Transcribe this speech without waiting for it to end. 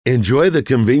Enjoy the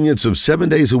convenience of 7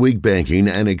 days a week banking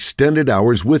and extended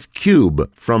hours with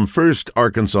Cube from First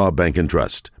Arkansas Bank and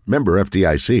Trust. Member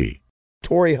FDIC.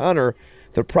 Torii Hunter,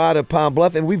 the pride of Pine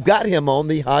Bluff, and we've got him on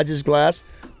the Hodges Glass,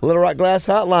 Little Rock Glass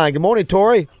Hotline. Good morning,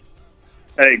 Torii.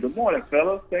 Hey, good morning,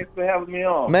 fellas. Thanks for having me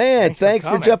on. Man, thanks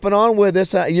for jumping on with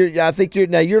us. I think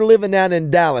you're living down in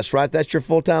Dallas, right? That's your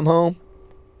full-time home?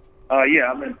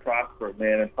 Yeah, I'm in Prosper,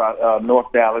 man, in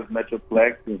North Dallas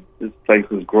Metroplex. This place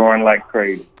is growing like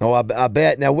crazy. Oh, I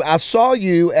bet. Now, I saw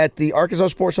you at the Arkansas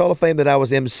Sports Hall of Fame that I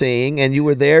was emceeing, and you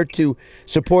were there to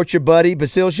support your buddy,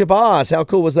 Basil Shabazz. How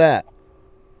cool was that?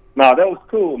 No, that was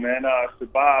cool, man.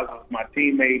 Shabazz was my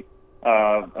teammate,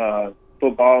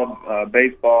 football,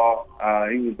 baseball.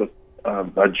 He was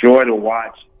a joy to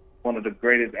watch, one of the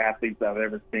greatest athletes I've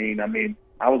ever seen. I mean,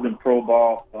 I was in pro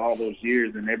ball for all those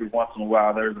years, and every once in a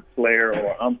while there's a player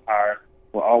or umpire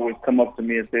will always come up to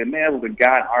me and say, man, there was a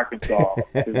guy in Arkansas.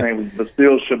 His name was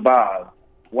Basil Shabazz.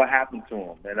 What happened to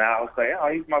him? And I would say,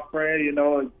 oh, he's my friend, you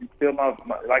know, he's still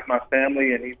like my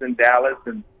family, and he's in Dallas,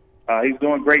 and he's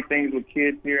doing great things with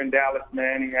kids here in Dallas,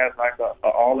 man. He has like a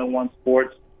all-in-one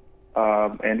sports,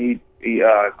 and he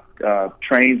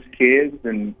trains kids,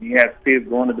 and he has kids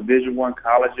going to Division I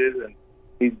colleges, and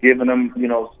he's giving them, you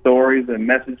know, stories and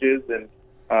messages and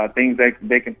things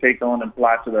they can take on and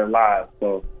apply to their lives.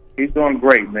 So he's doing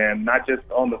great, man, not just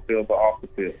on the field but off the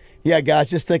field. Yeah,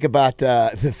 guys, just think about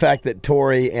the fact that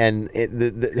Torii and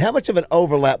how much of an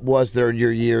overlap was there in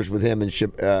your years with him and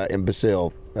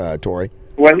Basil, Torii?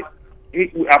 Well,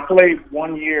 I played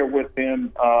 1 year with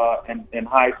him in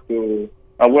high school.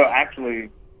 Well,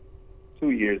 actually, 2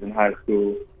 years in high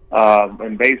school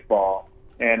in baseball.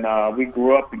 And we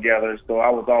grew up together, so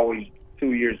I was always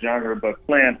 2 years younger, but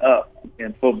playing up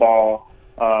in football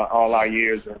all our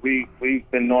years. And we've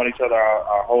been knowing each other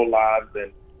our whole lives,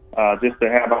 and just to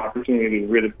have an opportunity to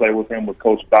really play with him with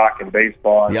Coach Doc in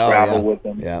baseball and travel with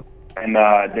him. Yeah. And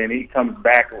then he comes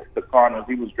back with the Cardinals.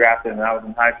 He was drafted, and I was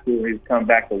in high school. He's come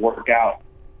back to work out,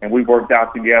 and we worked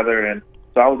out together. And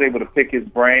so I was able to pick his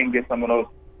brain, get some of those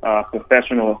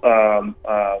professional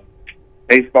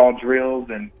baseball drills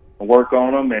and work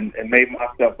on them, and made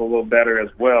myself a little better as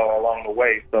well along the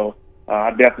way. So I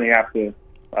definitely have to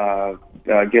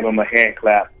give him a hand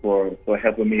clap for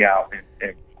helping me out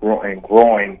and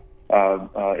growing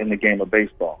in the game of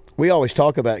baseball. We always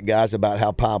talk about, guys, about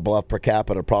how Pine Bluff per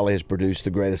capita probably has produced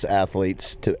the greatest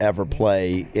athletes to ever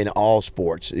play in all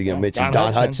sports. You mentioned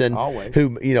Don Hudson,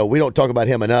 who, you know, we don't talk about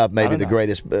him enough, maybe the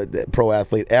greatest pro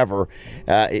athlete ever.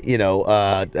 But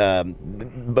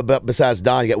besides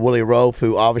Don, you got Willie Rofe,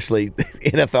 who obviously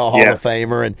NFL Hall of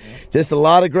Famer, and just a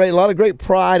lot of great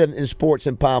pride in sports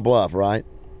in Pine Bluff, right?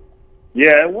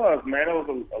 Yeah, it was, man. It was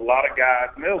a lot of guys.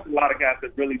 There was a lot of guys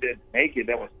that really didn't make it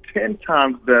that was 10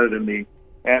 times better than me.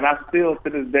 And I still, to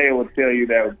this day, will tell you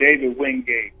that David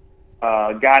Wingate,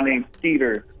 a guy named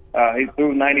Skeeter, he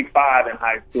threw 95 in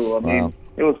high school. I mean,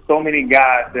 there was so many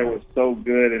guys that were so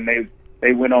good, and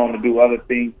they went on to do other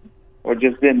things or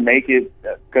just didn't make it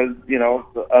because, you know,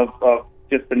 of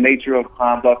just the nature of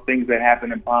Pine Bluff, things that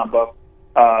happen in Pine Bluff.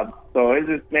 So it's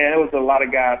just, man, it was a lot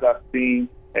of guys I've seen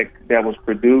that was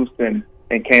produced and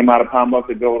came out of Pine Bluff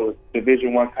to go to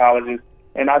Division I colleges.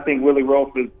 And I think Willie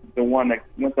Rofe is the one that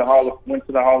went to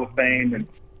the Hall of Fame and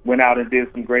went out and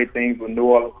did some great things with New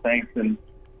Orleans Saints and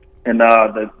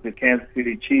the Kansas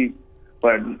City Chiefs.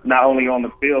 But not only on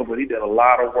the field, but he did a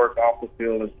lot of work off the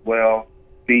field as well,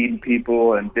 feeding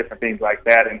people and different things like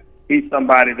that. And he's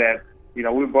somebody that, you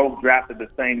know, we were both drafted the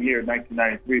same year,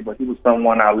 1993, but he was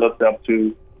someone I looked up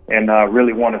to and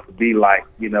really wanted to be like,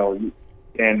 you know.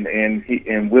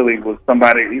 And Willie was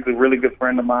somebody. He's a really good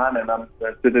friend of mine, and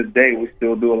to this day we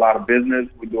still do a lot of business.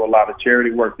 We do a lot of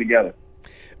charity work together.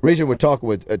 Reason we're talking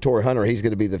with Torii Hunter, he's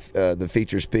going to be the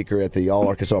featured speaker at the All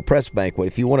Arkansas Preps Banquet.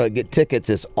 If you want to get tickets,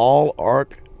 it's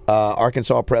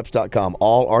ArkansasPreps.com.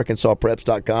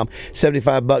 AllArkansasPreps.com.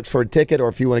 $75 for a ticket, or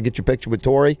if you want to get your picture with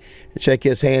Torii, shake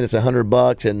his hand, it's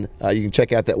 $100, and you can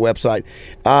check out that website.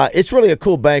 It's really a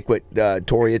cool banquet,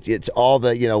 Torii. It's all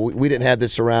the, you know, we didn't have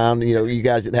this around. You know, you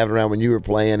guys didn't have it around when you were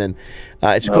playing, and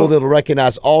it's cool to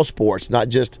recognize all sports, not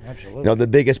just you know the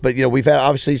biggest. But you know, we've had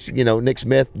obviously, you know, Nick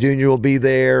Smith Jr. will be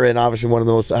there, and obviously one of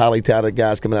the most highly touted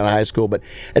guys coming out of high school. But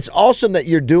it's awesome that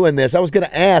you're doing this. I was going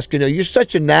to ask, you know, you're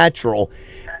such a natural.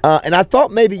 And I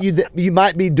thought maybe you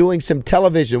might be doing some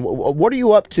television. What are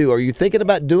you up to? Are you thinking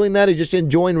about doing that, or just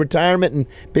enjoying retirement and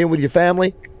being with your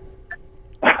family?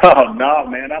 Oh no,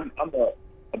 man! I'm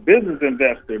a business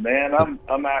investor, man.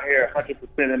 I'm out here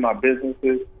 100% in my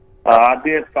businesses. I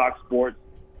did Fox Sports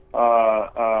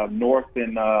North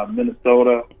in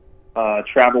Minnesota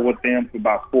Traveled with them for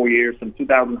about 4 years, from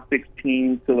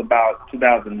 2016 till about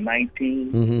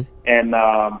 2019, and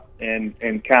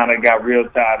kind of got real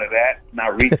tired of that.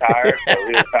 Not retired, but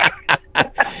real tired.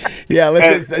 Yeah,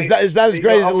 listen, it's not as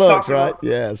great as it looks, right?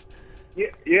 Yes.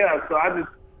 Yeah. So I just,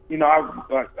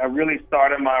 I really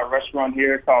started my restaurant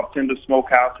here called Tender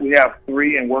Smokehouse. We have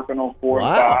 3 and working on 4 and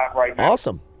 5 right now.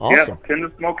 Awesome. Yeah,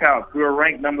 Tender Smokehouse. We were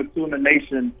ranked number 2 in the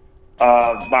nation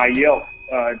by Yelp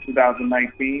in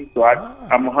 2019. So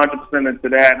I'm 100% into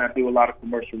that, and I do a lot of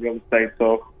commercial real estate.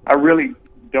 So I really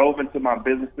dove into my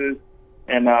businesses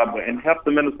and help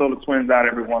the Minnesota Twins out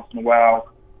every once in a while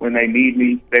when they need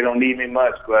me. They don't need me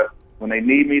much, but when they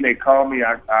need me, they call me.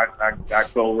 I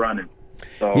go running.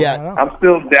 So yeah. I'm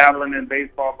still dabbling in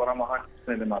baseball, but I'm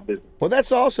 100% in my business. Well,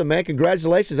 that's awesome, man.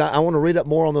 Congratulations. I want to read up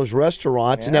more on those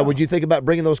restaurants. Yeah. Now, would you think about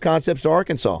bringing those concepts to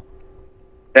Arkansas?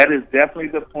 That is definitely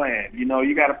the plan.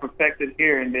 You got to perfect it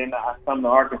here, and then I come to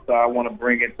Arkansas. I want to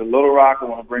bring it to Little Rock. I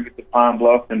want to bring it to Pine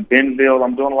Bluff and Bentonville.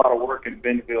 I'm doing a lot of work in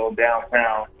Bentonville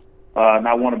downtown, and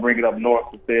I want to bring it up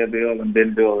north to Fayetteville and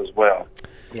Bentonville as well.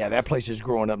 Yeah, that place is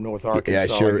growing up North Arkansas. Yeah,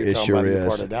 it sure is.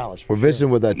 Part of Dallas, we're visiting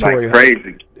with Torii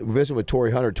Hunter. We're visiting with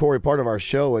Torii Hunter. Torii, part of our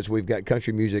show is we've got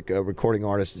country music recording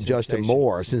artist Justin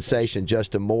Moore, Sensation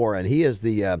Justin Moore, and he is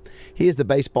the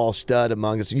baseball stud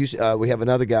among us. We have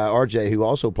another guy, RJ, who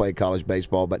also played college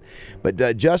baseball, but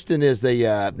Justin is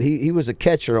he was a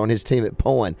catcher on his team at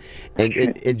Poen,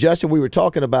 and Justin, we were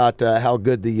talking about how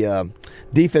good the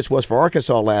defense was for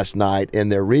Arkansas last night in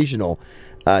their regional.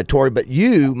 Torii, but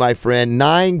you, my friend,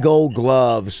 9 Gold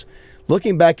Gloves.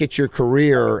 Looking back at your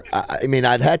career, I mean,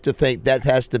 I'd have to think that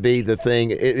has to be the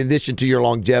thing, in addition to your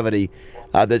longevity,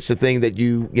 that's the thing that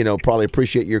you probably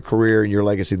appreciate your career and your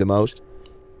legacy the most.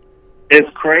 It's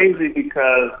crazy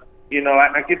because,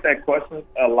 I get that question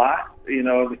a lot,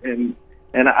 and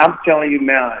I'm telling you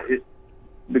now,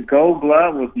 the Gold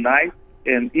Glove was nice,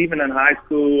 and even in high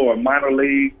school or minor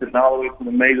leagues and all the way to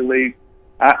the major leagues,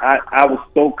 I was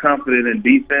so confident in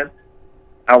defense.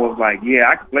 I was like, yeah,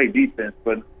 I can play defense,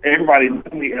 but everybody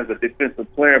knew me as a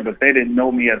defensive player, but they didn't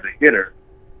know me as a hitter,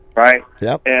 right?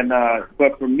 Yep. And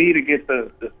but for me to get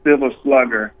the Silver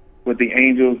Slugger with the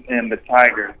Angels and the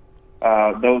Tigers,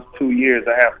 those 2 years,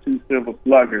 I have 2 Silver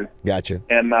Sluggers. Gotcha.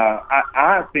 And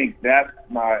I think that's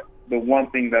the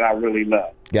one thing that I really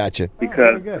love. Gotcha.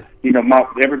 Because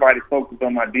everybody focused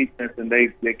on my defense, and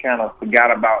they kind of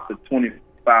forgot about the 25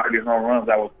 home runs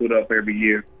I would put up every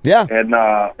year. Yeah.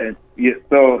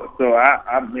 So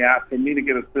for me to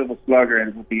get a Silver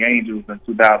Slugger with the Angels in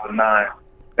 2009,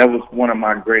 that was one of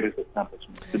my greatest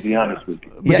accomplishments, to be honest with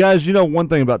you. But guys, one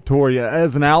thing about Torii,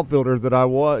 as an outfielder that I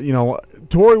was,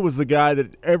 Torii was the guy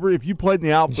that if you played in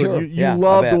the outfield, you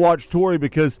loved to watch Torii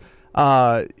because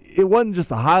it wasn't just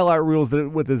the highlight reels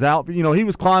with his outfit. He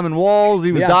was climbing walls,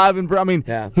 he was diving.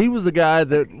 He was the guy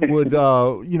that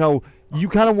would, you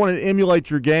kind of wanted to emulate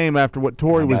your game after what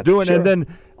Torii was doing. Sure. And then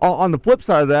on the flip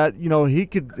side of that, he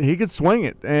could swing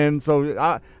it. And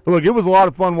so, look, it was a lot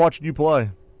of fun watching you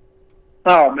play.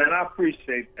 Oh, man, I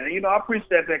appreciate that. I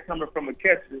appreciate that coming from a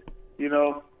catcher,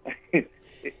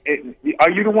 Are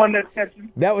you the one that's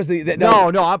catching? That was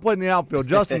No, I played in the outfield.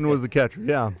 Justin was the catcher,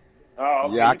 yeah. Oh,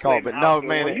 okay. Yeah, I called, but no,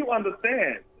 man. Well, you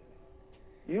understand.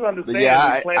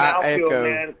 Yeah, playing outfield, echo.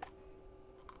 Man.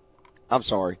 I'm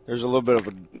sorry. There's a little bit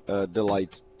of a delay,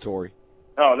 Torii.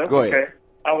 Oh, that's Go okay.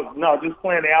 ahead. Just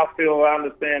playing the outfield, I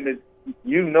understand that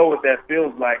you know what that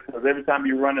feels like because every time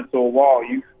you run into a wall,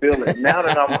 you feel it. Now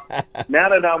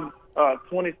that I'm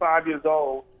 25 years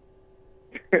old,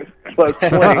 plus 20,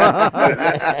 now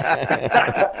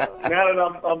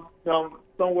that I'm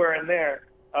somewhere in there,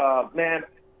 man,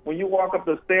 when you walk up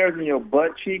the stairs and your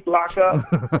butt cheek lock up,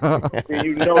 then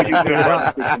you know you've been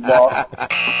running to the ball.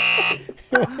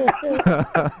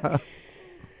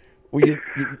 Well,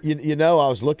 I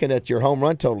was looking at your home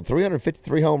run total,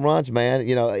 353 home runs, man.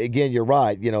 Again, you're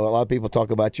right. A lot of people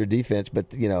talk about your defense, but,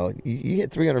 you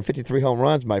hit 353 home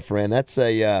runs, my friend. That's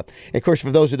of course,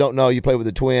 for those who don't know, you played with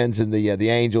the Twins and the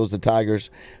Angels, the Tigers,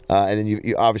 and then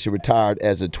you obviously retired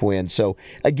as a Twin. So,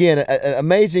 again, an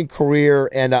amazing career,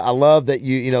 and I love that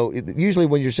usually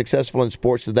when you're successful in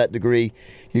sports to that degree,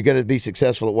 you're going to be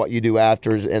successful at what you do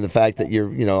after, and the fact that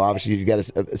you're, obviously you've got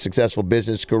a successful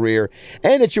business career,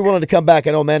 and that you're willing to come back.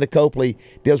 I know Amanda Copley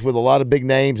deals with a lot of big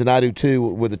names, and I do too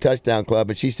with the Touchdown Club,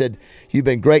 and she said you've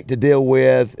been great to deal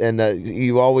with, and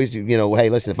you always, hey,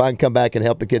 listen, if I can come back and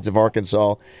help the kids of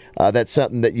Arkansas, that's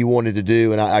something that you wanted to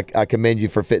do, and I commend you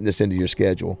for fitting this into your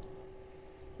schedule.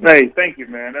 Hey, thank you,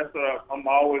 man. That's I'm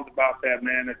always about that,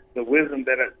 man. It's the wisdom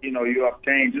that you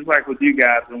obtain, just like with you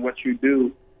guys and what you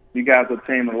do. You guys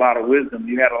obtain a lot of wisdom.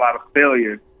 You had a lot of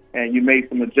failures, and you made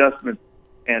some adjustments,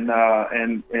 and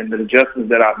the adjustments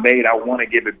that I've made, I want to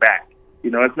give it back.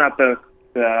 It's not the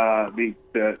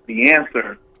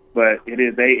answer, but it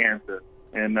is a answer.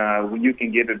 And when you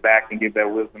can give it back and give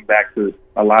that wisdom back to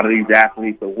a lot of these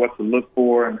athletes of what to look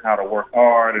for and how to work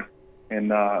hard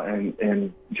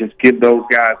and just give those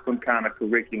guys some kind of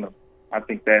curriculum, I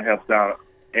think that helps out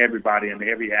everybody in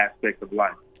every aspect of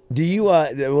life. Do you?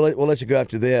 We'll let you go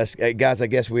after this, guys. I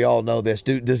guess we all know this.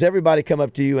 Does everybody come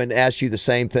up to you and ask you the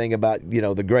same thing about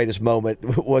the greatest moment?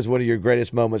 Was one of your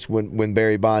greatest moments when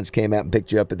Barry Bonds came out and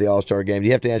picked you up at the All-Star game? Do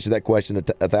you have to answer that question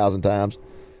 1,000 times?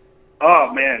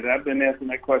 Oh man, I've been answering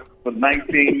that question for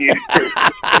 19 years.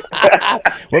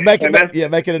 We're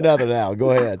making another now.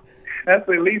 Go ahead. That's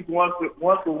at least once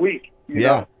a week. You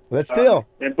know? But still.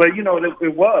 It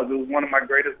was one of my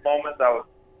greatest moments. I was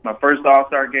my first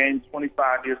All-Star game,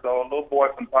 25 years old, little boy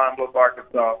from Pine Bluff,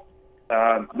 Arkansas.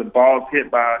 The ball's hit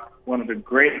by one of the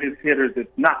greatest hitters, if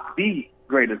not the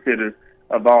greatest hitter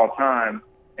of all time,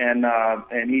 and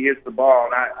he hits the ball,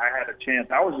 and I had a chance.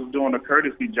 I was just doing a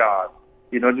courtesy jog,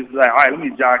 just like, all right, let me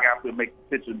jog after and make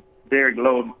the pitcher very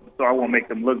low so I won't make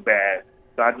them look bad.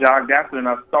 So I jogged after, and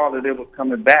I saw that it was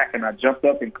coming back, and I jumped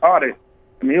up and caught it.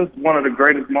 I mean, it was one of the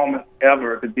greatest moments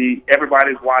ever to be.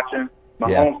 Everybody's watching.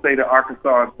 My home state of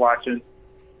Arkansas is watching.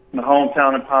 My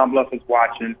hometown in Pine Bluff is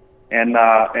watching, and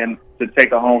to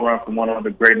take a home run from one of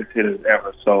the greatest hitters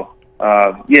ever. So,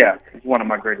 it's one of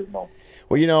my greatest moments.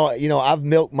 Well, I've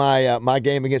milked my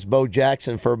game against Bo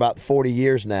Jackson for about 40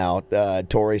 years now,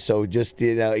 Torii. So just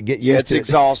get used to it. Yeah, it's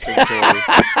exhausting, Torii.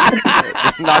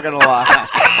 I'm not gonna lie.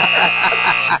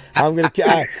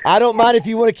 I don't mind if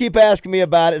you want to keep asking me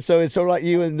about it. So it's sort of like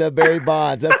you and Barry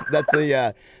Bonds.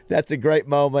 That's a great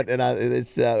moment, and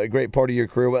it's a great part of your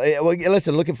career. Well,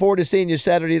 listen, looking forward to seeing you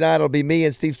Saturday night. It'll be me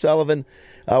and Steve Sullivan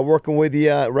working with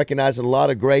you, recognizing a lot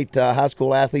of great high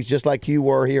school athletes, just like you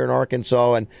were here in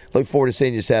Arkansas, and look forward to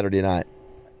seeing you Saturday night.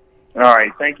 All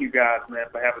right. Thank you guys, man,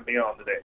 for having me on today.